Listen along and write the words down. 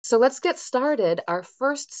So let's get started. Our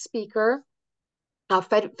first speaker,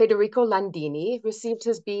 Federico Landini, received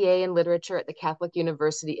his BA in literature at the Catholic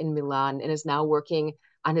University in Milan and is now working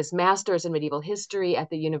on his master's in medieval history at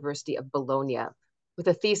the University of Bologna, with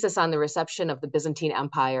a thesis on the reception of the Byzantine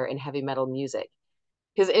Empire in heavy metal music.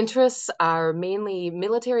 His interests are mainly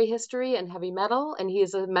military history and heavy metal, and he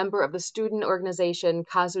is a member of the student organization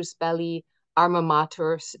Casus Belli, Arma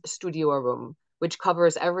Mater Studiorum, which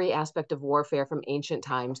covers every aspect of warfare from ancient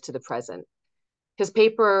times to the present. His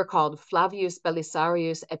paper, called Flavius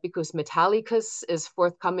Belisarius Epicus Metallicus, is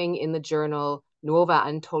forthcoming in the journal Nuova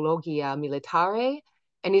Antologia Militare,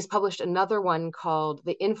 and he's published another one called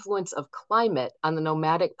The Influence of Climate on the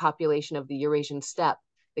Nomadic Population of the Eurasian Steppe,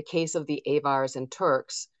 the Case of the Avars and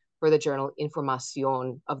Turks, for the journal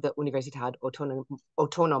Informaciòn of the Universidad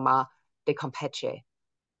Autónoma de Campeche.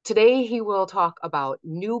 Today, he will talk about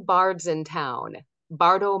new bards in town,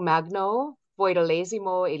 Bardomagno,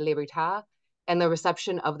 Feudalesimo e Libertà, and the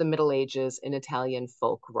reception of the Middle Ages in Italian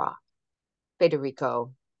folk rock.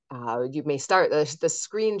 Federico, you may start the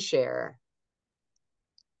screen share.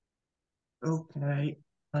 Okay.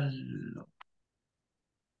 Allora.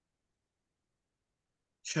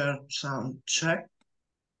 Share sound check.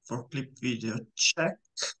 For clip video check.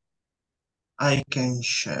 I can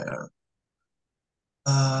share.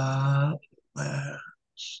 Where?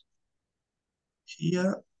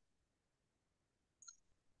 Here.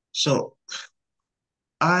 So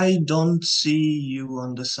I don't see you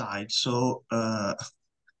on the side, so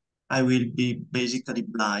I will be basically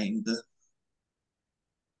blind.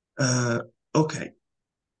 Okay.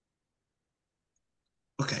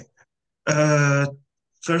 Okay.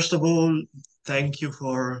 First of all, thank you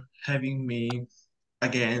for having me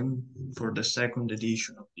again for the second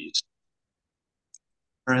edition of this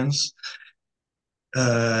conference.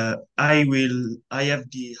 I have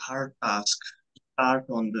the hard task to start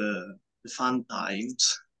on the fun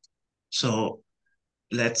times. So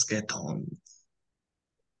let's get on.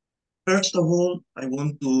 First of all, I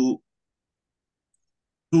want to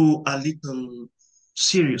do a little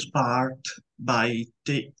serious part by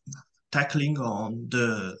tackling on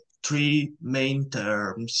the three main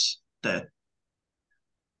terms that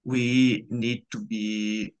we need to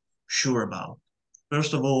be sure about.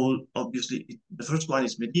 First of all, obviously, the first one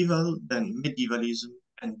is medieval, then medievalism,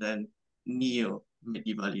 and then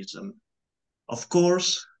neo-medievalism. Of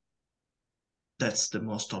course, that's the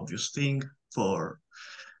most obvious thing. For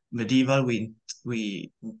medieval, we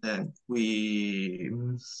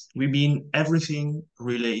mean everything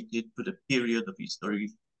related to the period of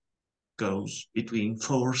history goes between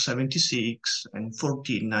 476 and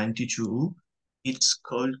 1492. Its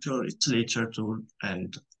culture, its literature,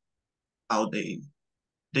 and how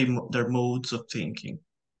their modes of thinking.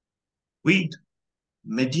 With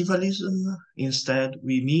medievalism, instead,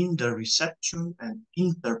 we mean the reception and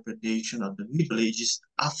interpretation of the Middle Ages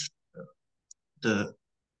after the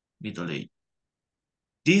Middle Age.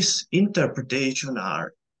 These interpretations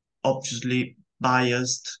are obviously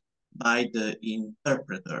biased by the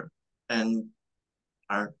interpreter and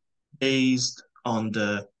are based on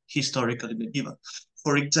the historical medieval.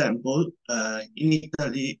 For example, in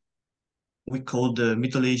Italy, we call the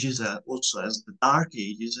Middle Ages also as the Dark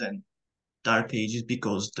Ages, and Dark Ages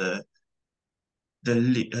because the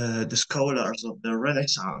scholars of the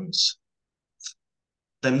Renaissance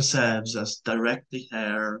themselves as directly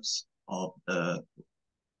heirs of the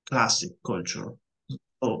classic culture.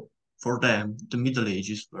 So for them, the Middle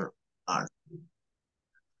Ages were dark.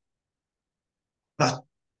 But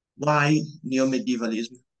why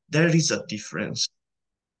neo-medievalism? There is a difference.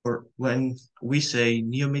 Or when we say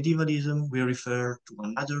neo-medievalism, we refer to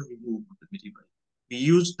another remove of the medieval. We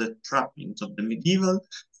use the trappings of the medieval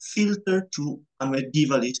filtered to a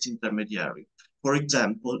medievalist intermediary. For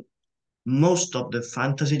example, most of the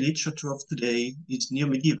fantasy literature of today is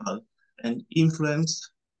neo-medieval and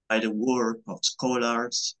influenced by the work of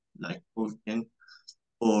scholars like Tolkien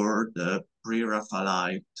or the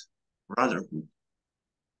pre-Raphaelite Brotherhood.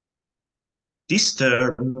 This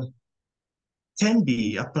term can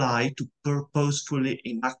be applied to purposefully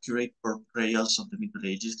inaccurate portrayals of the Middle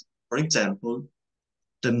Ages, for example,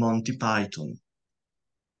 the Monty Python.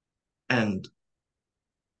 And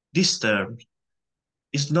this term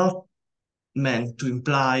is not meant to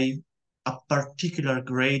imply a particular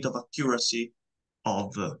grade of accuracy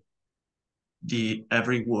of the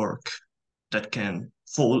every work that can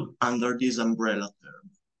fall under this umbrella term.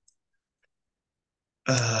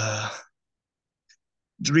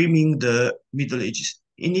 Dreaming the Middle Ages.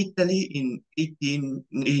 In Italy, in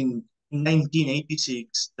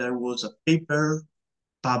 1986, there was a paper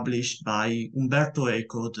published by Umberto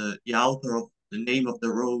Eco, the author of the name of the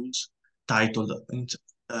rose, titled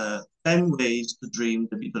 10 Ways to Dream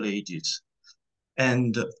the Middle Ages.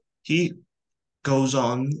 And he goes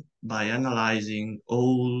on by analyzing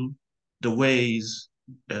all the ways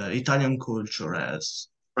Italian culture has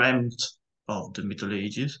dreamt of the Middle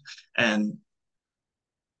Ages, and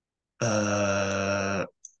but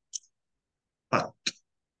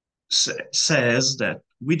says that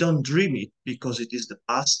we don't dream it because it is the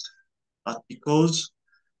past, but because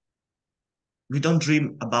we don't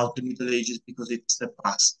dream about the Middle Ages because it's the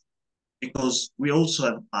past, because we also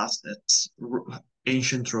have a past that's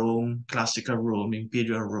ancient Rome, classical Rome,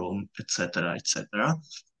 imperial Rome, etc., etc.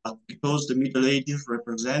 But because the Middle Ages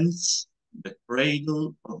represents the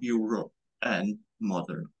cradle of Europe and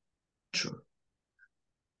modern culture.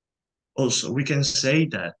 Also, we can say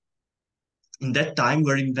that in that time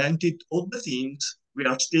were invented all the things we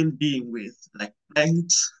are still dealing with, like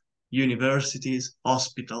banks, universities,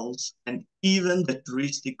 hospitals, and even the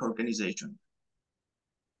touristic organization.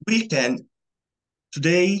 We can,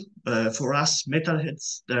 today, for us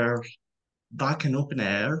metalheads, they're back in open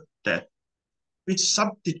air, that which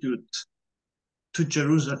substitute to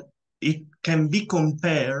Jerusalem, it can be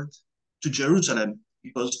compared to Jerusalem,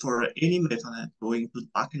 because for any metalhead going to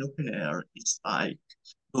back in open air, it's like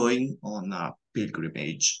going on a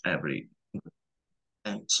pilgrimage every,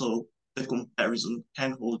 and so the comparison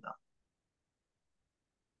can hold up.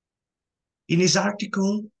 In his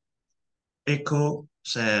article, Eco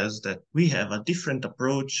says that we have a different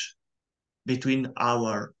approach between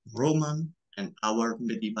our Roman and our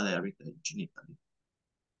medieval heritage in Italy.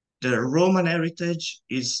 The Roman heritage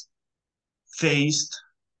is faced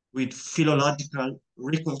with philological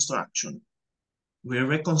reconstruction. We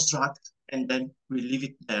reconstruct and then we leave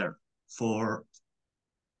it there for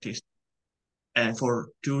this and for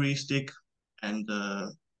touristic and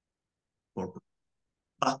for.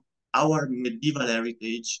 But our medieval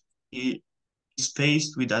heritage is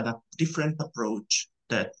faced with a different approach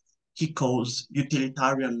that he calls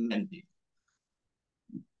utilitarian mending.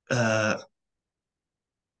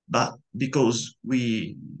 But because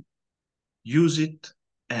we use it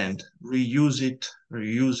and reuse it,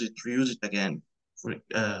 reuse it again. For,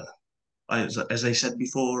 as I said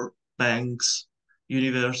before, banks,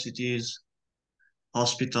 universities,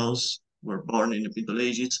 hospitals were born in the Middle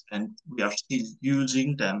Ages, and we are still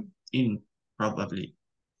using them in probably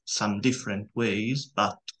some different ways,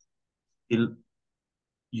 but still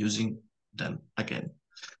using them again.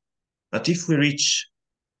 But if we reach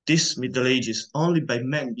this Middle Ages only by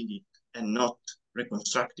mending it and not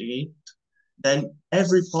reconstructing it, then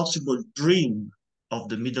every possible dream of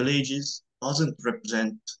the Middle Ages doesn't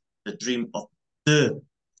represent the dream of the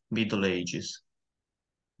Middle Ages,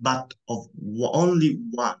 but of only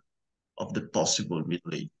one of the possible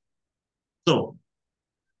Middle Ages. So,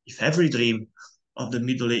 if every dream of the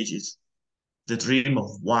Middle Ages, the dream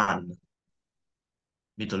of one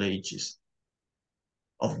Middle Ages,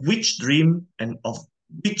 of which dream and of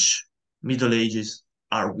which Middle Ages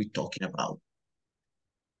are we talking about?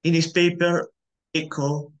 In his paper,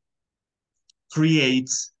 Eco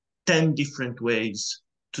creates 10 different ways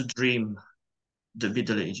to dream the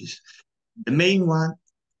Middle Ages. The main one,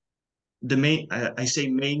 I say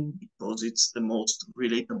main because it's the most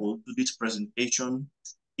relatable to this presentation,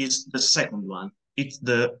 is the second one. It's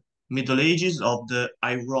the Middle Ages of the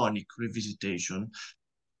ironic revisitation,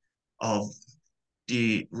 of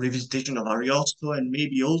the revisitation of Ariosto, and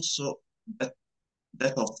maybe also that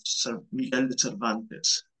of Miguel de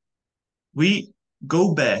Cervantes. We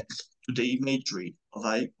go back to the imagery of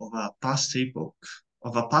a past epoch,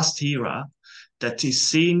 of a past era that is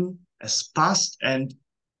seen as past and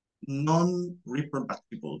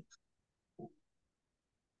non-reproducible.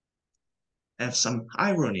 Have some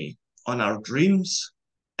irony on our dreams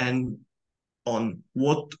and on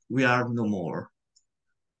what we are no more.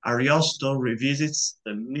 Ariosto revisits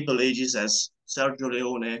the Middle Ages as Sergio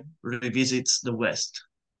Leone revisits the West.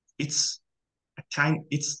 It's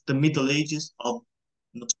the Middle Ages of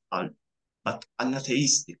nostalgia, but an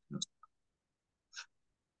atheistic nostalgia.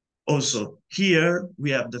 Also, here we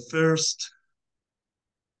have the first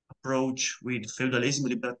approach with Feudalesimo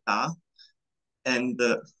Libertà, and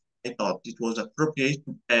I thought it was appropriate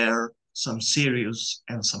to pair some serious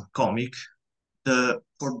and some comic. For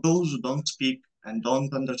those who don't speak and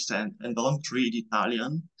don't understand and don't read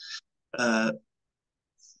Italian,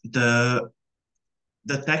 the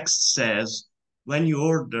text says, when you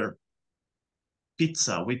order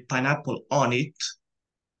pizza with pineapple on it,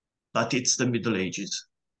 but it's the Middle Ages.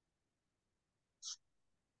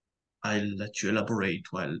 I'll let you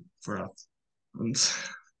elaborate while for us.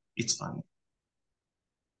 It's fun.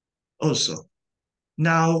 Also,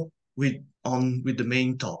 now with the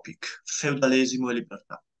main topic, Feudalesimo e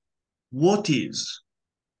Libertà. What is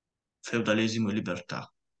Feudalesimo e Libertà?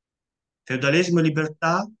 Feudalesimo e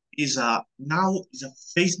Libertà is a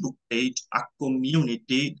Facebook page, a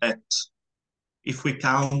community that, if we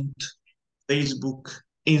count Facebook,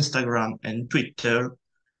 Instagram, and Twitter,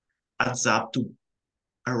 adds up to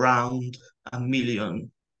around 1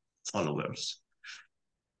 million followers.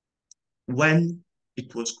 When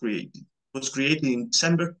it was created? It was created in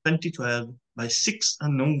December 2012 by 6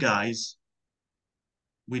 unknown guys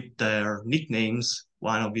with their nicknames,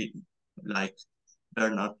 one of it like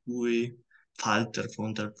Bernard Hui, Falter,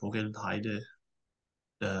 Fonter, Vogel, Heide,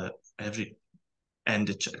 and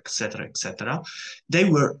etc., etc. They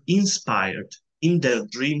were inspired in their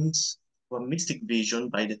dreams for a mystic vision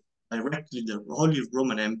by directly the Holy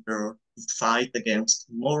Roman Emperor to fight against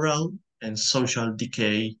moral and social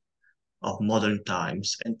decay of modern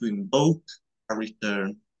times and to invoke a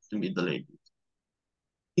return to Middle Ages.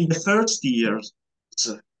 In the first years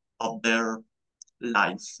of their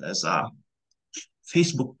life as a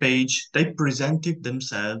Facebook page, they presented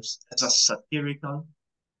themselves as a satirical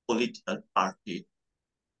political party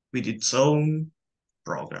with its own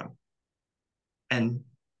program. And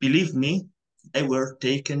believe me, they were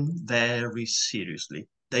taken very seriously.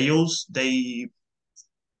 They also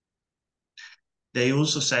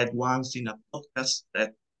said once in a podcast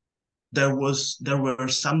that there were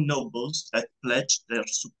some nobles that pledged their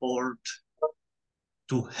support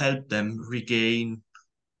to help them regain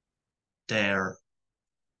their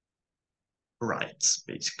rights,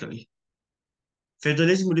 basically.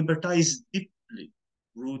 Feudalesimo Libertà is deeply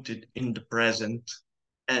rooted in the present,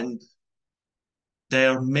 and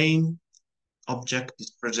their main object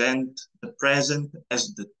is present the present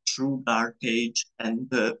as the true Dark Age and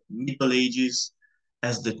the Middle Ages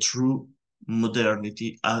as the true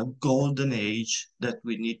modernity, a golden age that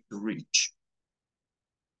we need to reach.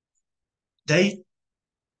 They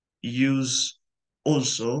use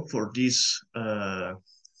also for this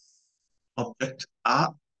object a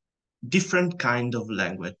different kind of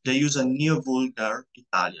language. They use a neo-vulgar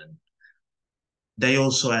Italian. They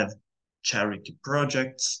also have charity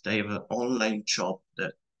projects. They have an online shop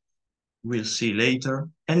that we'll see later.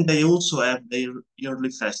 And they also have their yearly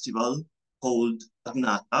festival called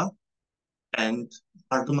Annata, and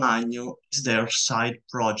Bardomagno is their side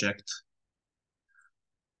project.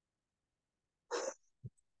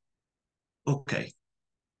 Okay.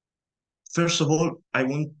 First of all, I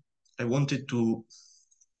wanted to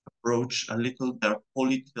approach a little their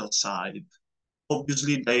political side.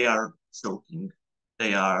 Obviously, they are joking.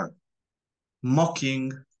 They are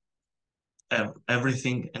mocking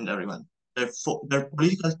everything and everyone. Their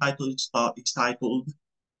political title is titled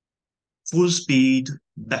Full Speed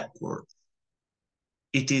Backward.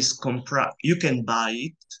 It is comprised, you can buy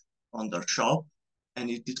it on their shop, and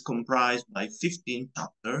it is comprised by 15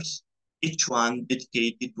 chapters, each one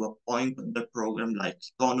dedicated to a point of the program like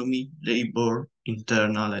economy, labor,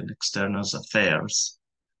 internal and external affairs,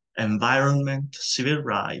 environment, civil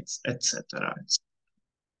rights, etc.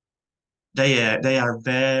 They are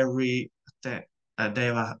very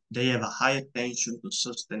they have a high attention to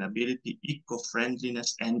sustainability,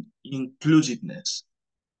 eco-friendliness, and inclusiveness,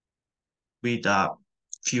 with a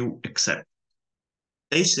few exceptions.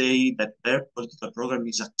 They say that their political program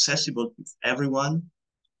is accessible to everyone,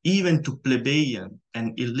 even to plebeian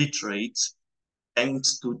and illiterates,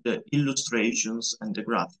 thanks to the illustrations and the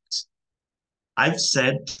graphics. I've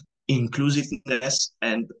said inclusiveness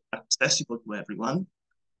and accessible to everyone.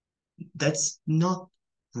 That's not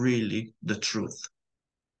really the truth.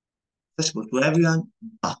 Accessible to everyone,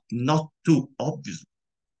 but not too obvious.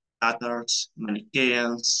 Cathars,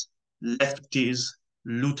 Manichaeans, lefties,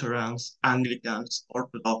 Lutherans, Anglicans,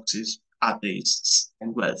 Orthodoxies, atheists,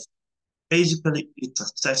 and wealth. Basically, it's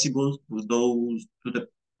accessible to the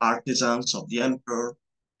partisans of the emperor,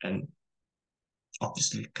 and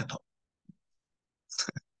obviously Catholic.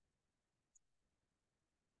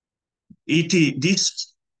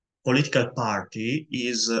 This political party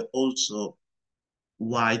is also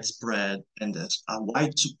widespread and has a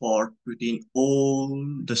wide support within all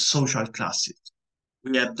the social classes.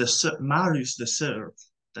 We have the Marius the Serf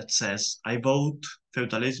that says, I vote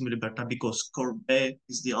Feudalesimo Libertà because Courbet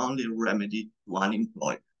is the only remedy to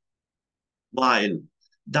unemployment. While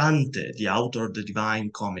Dante, the author of the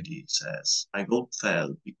Divine Comedy, says, I vote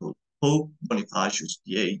Fel because Pope Bonifacius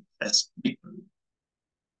VIII has victory.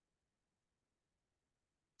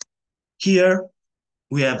 Here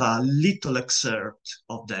we have a little excerpt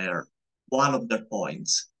of one of their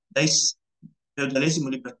points. Feudalesimo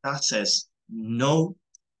Libertà says no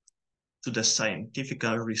to the scientific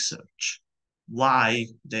research. why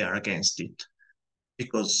they are against it.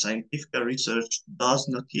 Because scientific research does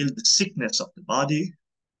not heal the sickness of the body,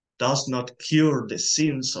 does not cure the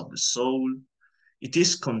sins of the soul. It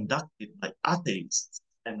is conducted by atheists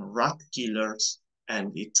and rat killers,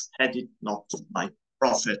 and it's headed not by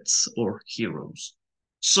prophets or heroes.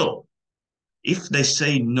 So, if they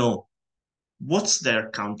say no, what's their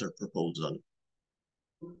counter proposal?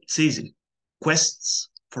 It's easy. Quests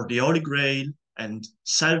for the Holy Grail and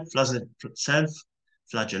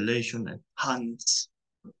self-flagellation and hunts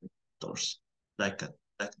like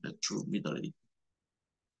the true Middle Age.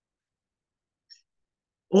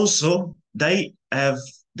 Also, they have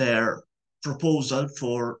their proposal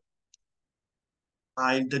for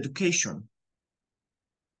child education.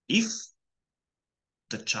 If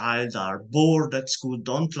the child are bored at school,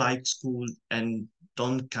 don't like school, and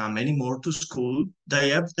don't come anymore to school, they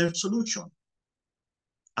have their solution.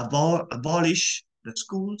 Abolish the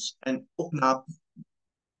schools and open up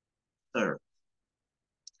there,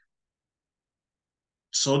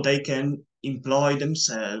 so they can employ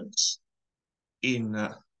themselves in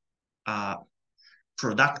a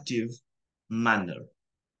productive manner.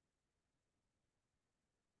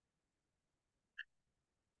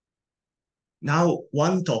 Now,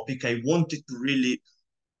 one topic I wanted to really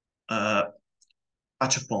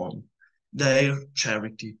touch upon, their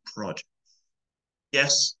charity project.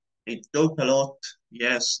 Yes, they joke a lot.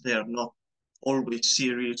 Yes, they are not always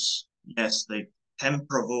serious. Yes, they can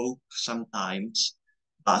provoke sometimes,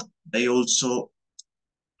 but they also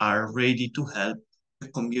are ready to help the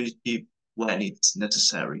community when it's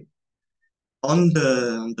necessary. On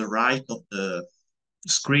the right of the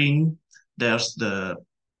screen, there's the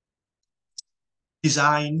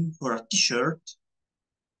design for a t-shirt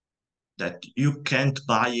that you can't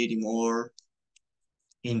buy anymore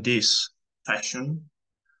in this fashion,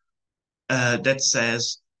 that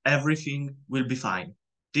says everything will be fine.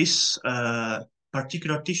 This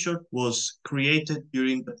particular t-shirt was created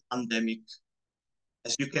during the pandemic,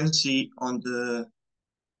 as you can see on the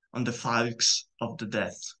files of the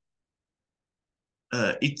death.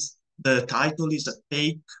 The title is a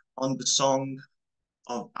take on the song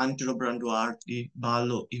of Angelo Branduardi,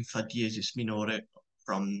 Ballo in Fa diesis minore,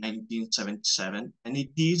 from 1977, and it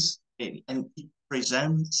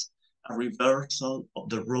presents a reversal of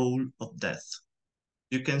the role of death.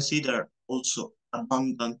 You can see there also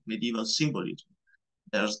abundant medieval symbolism.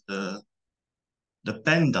 There's the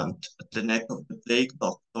pendant at the neck of the plague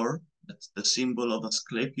doctor, that's the symbol of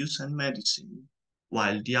Asclepius and medicine,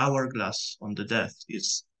 while the hourglass on the death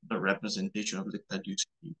is the representation of the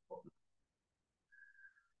caducity.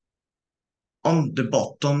 On the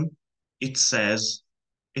bottom, it says,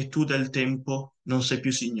 "E tu del tempo non sei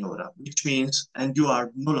più signora," which means, and you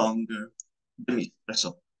are no longer the mistress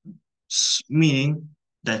of, meaning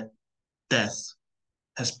that death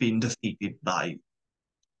has been defeated by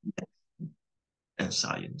medicine and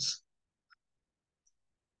science.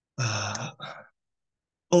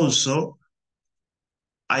 Also,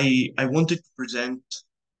 I wanted to present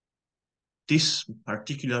this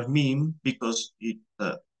particular meme because it's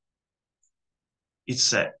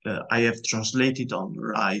I have translated on the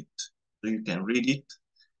right, so you can read it,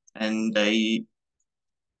 and it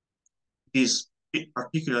is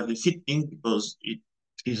particularly fitting because it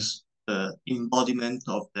is the embodiment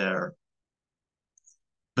of their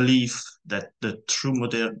belief that that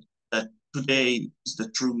today is the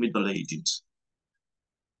true Middle Ages.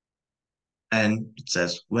 And it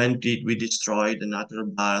says, "When did we destroy the natural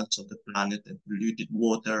balance of the planet and polluted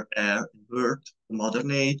water, air, and earth? The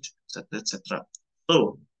modern age, etc., etc."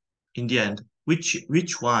 So, in the end,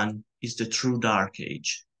 which one is the true Dark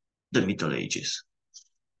Age? The Middle Ages.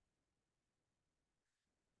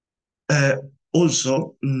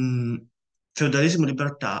 Also, Feudalesimo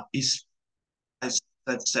Libertà is, as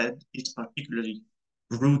I said, is particularly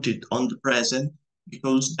rooted on the present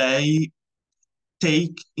because they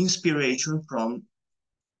take inspiration from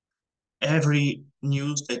every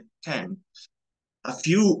news they can. A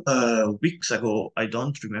few weeks ago, I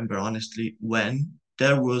don't remember honestly when,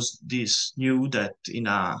 there was this news that in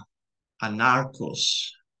a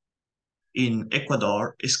narcos in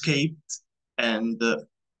Ecuador escaped and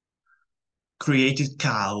created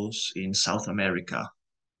chaos in South America.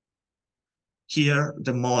 Here,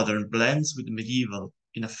 the modern blends with the medieval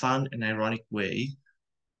in a fun and ironic way.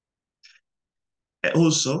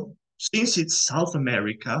 Also, since it's South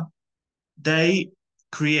America, they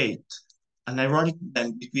create an ironic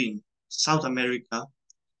blend between South America,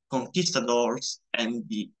 conquistadors, and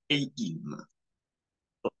the A-team.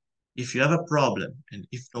 If you have a problem and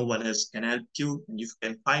if no one else can help you and you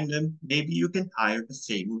can find them, maybe you can hire the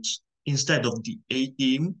famous instead of the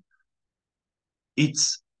A-team.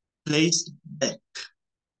 it's placed back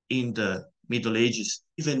in the Middle Ages,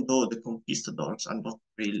 even though the conquistadors are not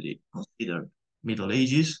really considered Middle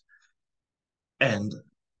Ages. And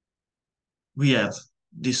we have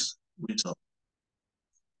this result.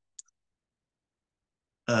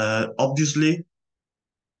 Obviously,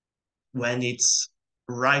 when it's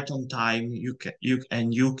right on time, you can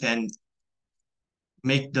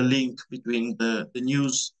make the link between the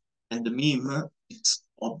news and the meme. It's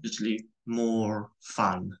obviously more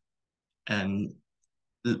fun, and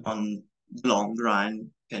on the long run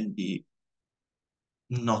can be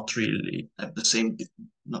not really have the same,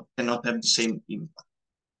 cannot have the same impact.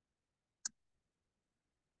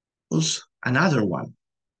 Also, another one,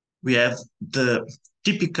 we have the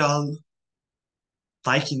typical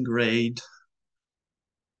Viking raid,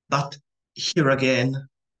 but here again,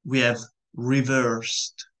 we have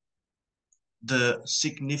reversed the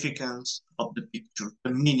significance of the picture,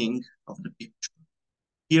 the meaning of the picture.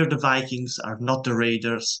 Here the Vikings are not the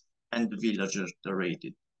raiders and the villagers the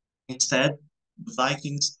raided. Instead, the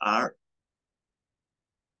Vikings are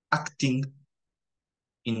acting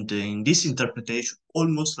in this interpretation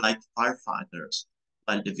almost like firefighters,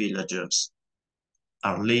 while the villagers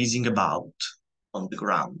are lazing about on the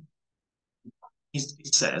ground.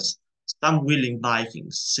 It says, some willing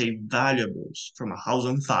Vikings save valuables from a house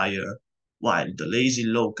on fire, while the lazy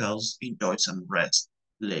locals enjoy some rest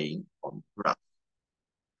laying on the ground.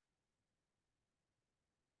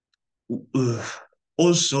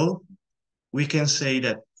 Also, we can say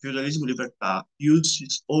that Feudalesimo Libertà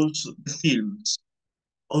uses also the films.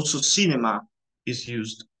 Also, cinema is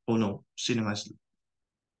used. Oh no, cinema is.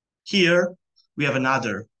 Here, we have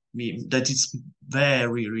another meme that is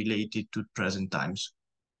very related to present times.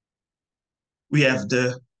 We have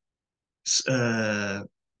the,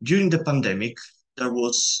 during the pandemic,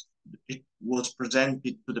 it was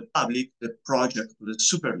presented to the public the project of the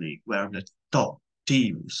Super League, where the top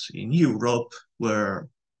teams in Europe were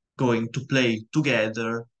going to play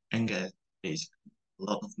together and get basically a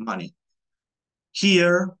lot of money.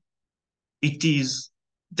 Here,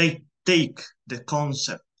 they take the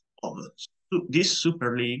concept of this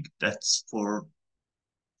Super League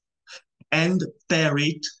and pair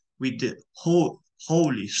it with the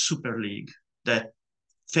Holy Super League that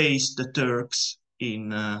faced the Turks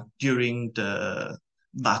during the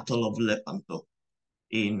Battle of Lepanto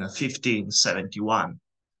in 1571.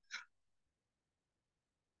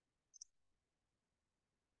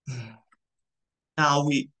 Now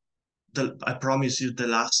I promise you the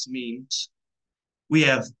last memes. We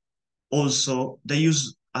have also, they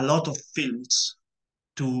use a lot of films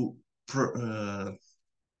to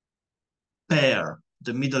pair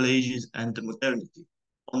the Middle Ages and the modernity.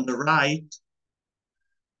 On the right,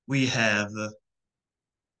 we have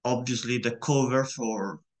obviously the cover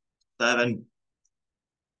for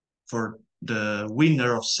the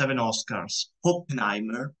winner of 7 Oscars,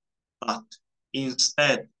 Oppenheimer, but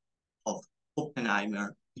instead of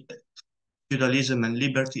Oppenheimer, Feudalism and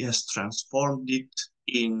Liberty has transformed it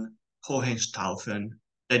in Hohenstaufen,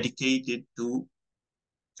 dedicated to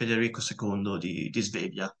Federico II di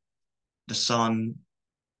Svevia, the son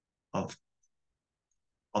of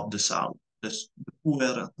the South, the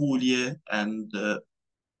Cuore, Curie, and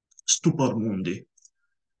Stupor Mundi.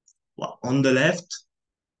 Well, on the left,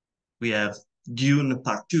 we have Dune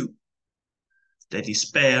Part 2, that is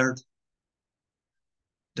paired,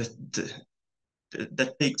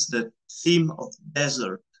 that takes the theme of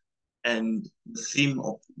desert and the theme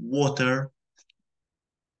of water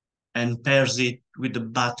and pairs it with the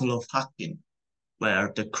Battle of Hattin,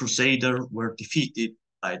 where the Crusaders were defeated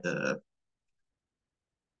by the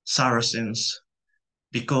Saracens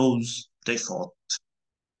because they fought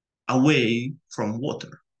away from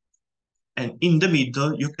water. And in the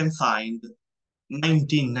middle, you can find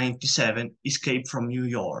 1997 Escape from New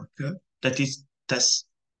York, has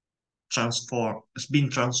been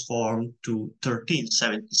transformed to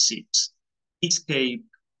 1376 Escape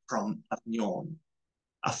from Avignon,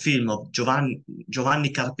 a film of Giovanni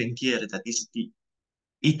Carpentier, that is the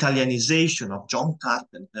Italianization of John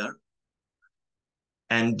Carpenter.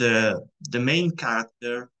 And the main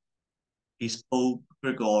character is Pope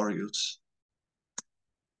Gregorius.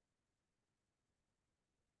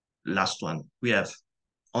 Last one, we have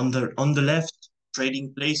on the left,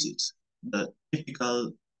 Trading Places, the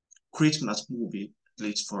typical Christmas movie, at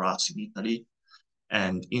least for us in Italy.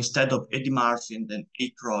 And instead of Eddie Murphy and then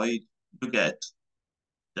Aykroyd, you get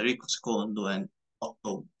Federico II and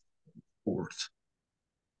Otto IV.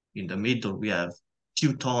 In the middle, we have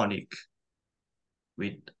Teutonic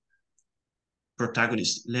with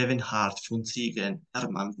protagonists Levenhard von Ziegen and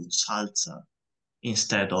Hermann von Salza.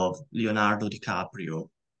 instead of Leonardo DiCaprio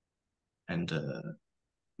and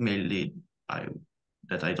male lead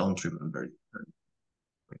that I don't remember.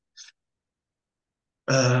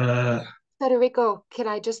 Federico, can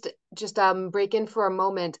I just break in for a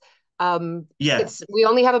moment? Yeah. We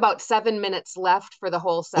only have about 7 minutes left for the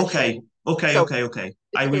whole session. Okay.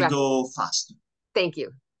 I will go fast. Thank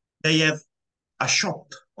you. They have a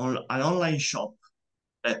shop, an online shop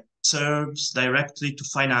that serves directly to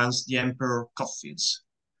finance the emperor coffins.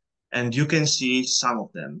 And you can see some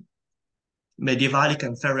of them. Medievalic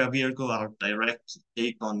and Feria Virgo are direct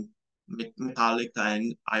take on Metallica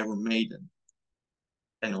and Iron Maiden.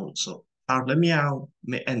 And also Arma Mater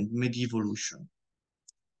and Medievolution.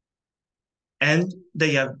 And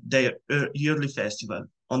they have their yearly festival.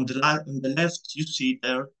 On the left, you see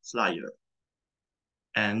their flyer.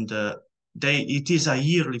 And it is a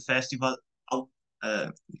yearly festival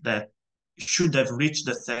that should have reached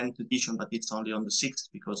the 10th edition, but it's only on the 6th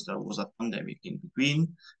because there was a pandemic in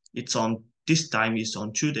between. This time is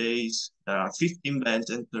on 2 days. There are 15 bands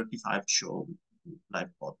and 35 shows, live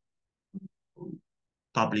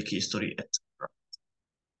public history, etc.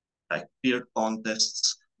 Like beer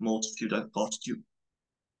contests, most feudal costume.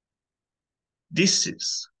 This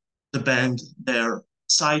is the band, their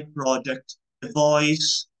side project, The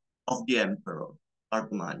Voice of the Emperor,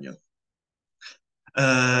 Bardomagno.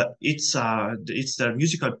 It's their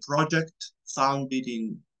musical project founded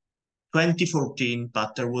in 2014,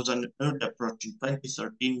 but there was an early approach in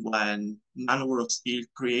 2013 when Man of Steel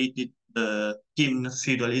created the hymn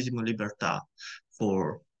Feudalesimo Libertà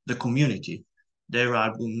for the community. Their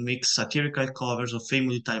album makes satirical covers of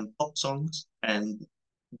famous Italian pop songs and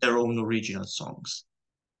their own original songs.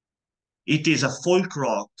 It is a folk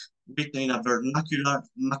rock written in a vernacular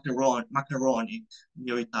macaronic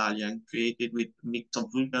Neo-Italian created with a mix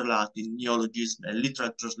of vulgar Latin, neologism, and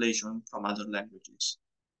literal translation from other languages.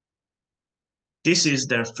 This is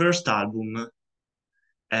their first album,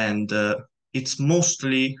 and it's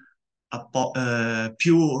mostly a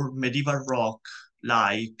pure medieval rock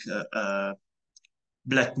like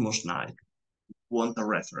Blackmore's Night, want a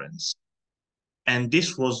reference. And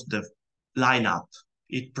this was the lineup.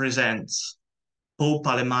 It presents Pope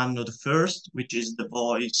Alemanno I, which is the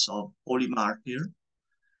voice of Holy Martyr,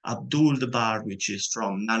 Abdul the Bard, which is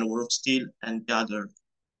from Man of Steel, and the other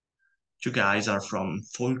two guys are from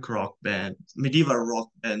folk rock band, medieval rock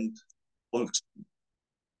band.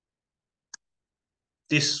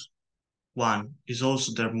 This one is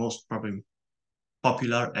also their most probably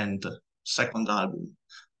popular and second album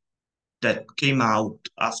that came out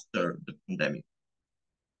after the pandemic.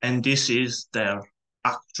 And this is their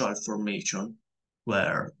actual formation,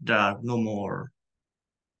 where there are no more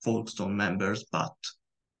Folkstone members, but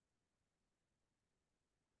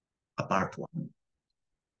a part one.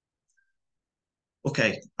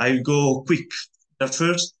 Okay, I'll go quick. The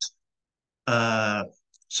first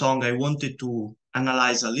song I wanted to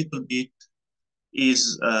analyze a little bit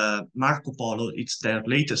is Marco Polo. It's their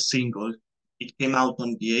latest single. It came out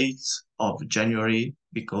on the 8th of January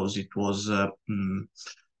because it was the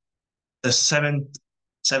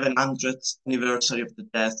 700th anniversary of the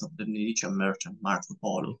death of the Venetian merchant Marco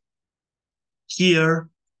Polo. Here,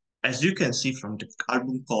 as you can see from the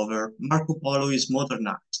album cover, Marco Polo is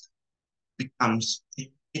modernized.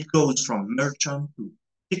 It goes from merchant to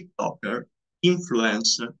TikToker,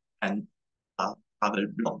 influencer, and travel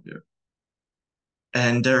blogger.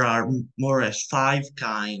 And there are more or less 5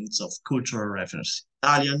 kinds of cultural references: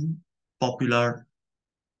 Italian, popular,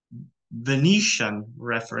 Venetian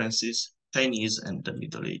references, Chinese, and the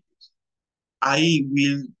Middle Ages. I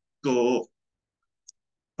will go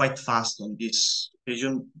quite fast on this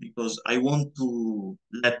occasion because I want to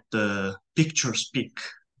let the picture speak.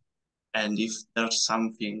 And if there's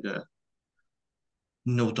something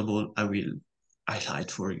notable, I will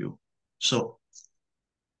highlight for you. So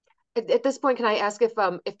at this point, can I ask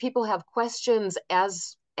if people have questions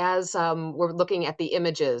as we're looking at the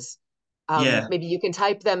images? yeah, maybe you can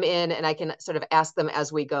type them in and I can sort of ask them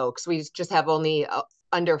as we go, because we just have only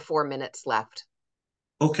under 4 minutes left.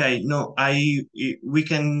 Okay, no, we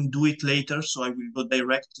can do it later, so I will go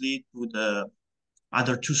directly to the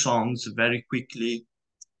other 2 songs very quickly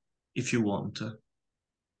if you want.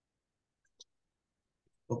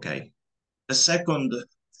 Okay. The second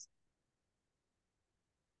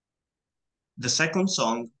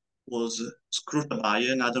song was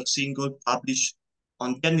Scrutabaye, another single published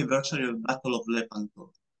on the anniversary of the Battle of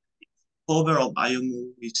Lepanto. Cover of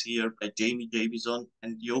IOMU is here by Jamie Jamison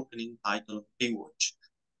and the opening title of Baywatch.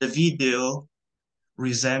 The video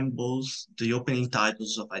resembles the opening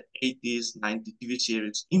titles of an 80s, 90s TV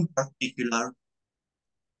series, in particular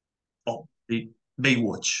of the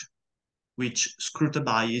Baywatch, which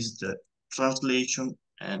scrutinizes the translation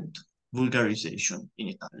and vulgarization in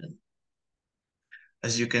Italian.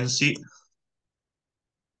 As you can see,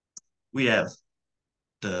 we have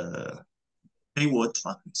the Baywatch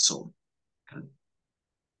fucking soul.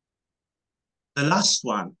 The last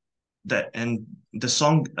one, and the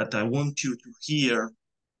song that I want you to hear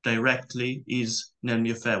directly is Nel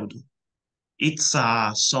mio feudo. It's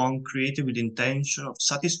a song created with the intention of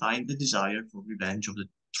satisfying the desire for revenge of the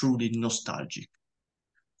truly nostalgic.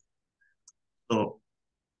 So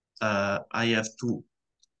I have to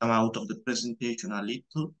come out of the presentation a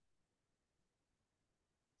little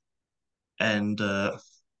and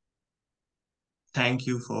thank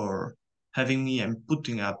you for having me and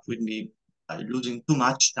putting up with me by losing too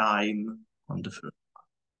much time on the first.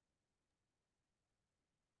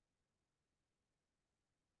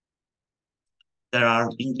 There are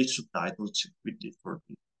English subtitles with it for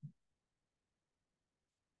me.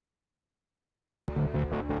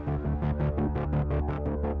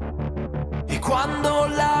 E quando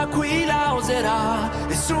l'aquila oserà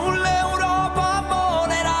e sull'Europa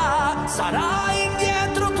volerà, sarà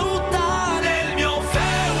indietro tutta nel mio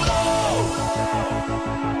feudo.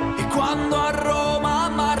 E quando a Roma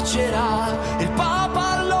marcerà, il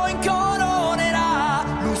Papa lo incoronerà,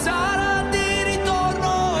 lui sarà di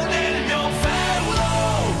ritorno nel mio feudo.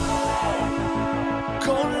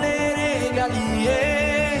 Con le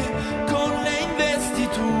regalie, con le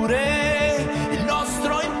investiture, il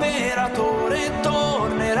nostro imperatore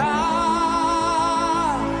tornerà.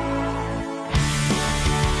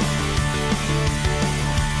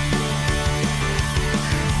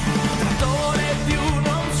 Trattore più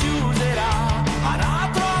non si userà,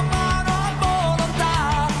 aratro a mano a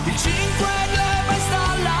volontà, il 5 gleba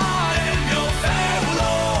installare nel mio feudo.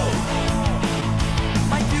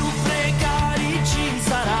 Mai più precari ci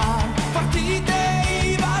saranno, partite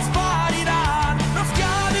IVA spariranno, non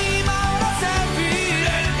schiavi ma ora servi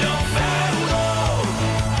nel mio feudo.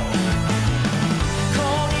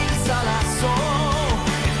 Con il salasso,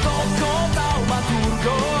 il tocco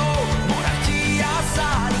taumaturgo, monarchia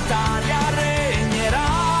sanitaria regnerà.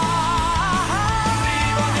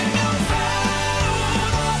 Privo del mio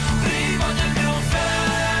feudo, privo del mio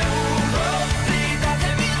feudo,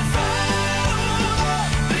 ridatemi il feudo,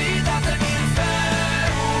 ridatemi il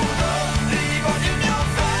feudo, privo del mio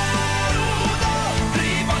feudo,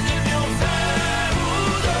 privo del mio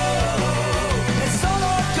feudo. E solo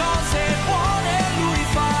cose buone lui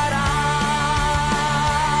farà.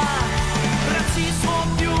 Razzismo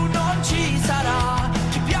più non ci sarà,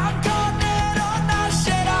 chi bianco o nero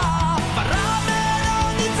nascerà, farà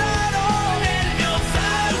meno di zero nel mio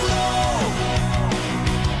feudo.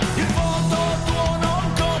 Il voto tuo non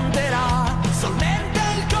conterà, solamente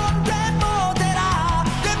il conte voterà,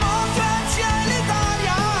 democrazia e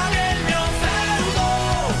l'Italia nel mio feudo.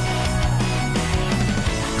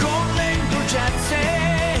 Con le indulgenze,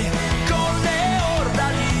 con le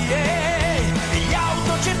ordalie e gli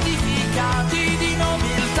autocertificati,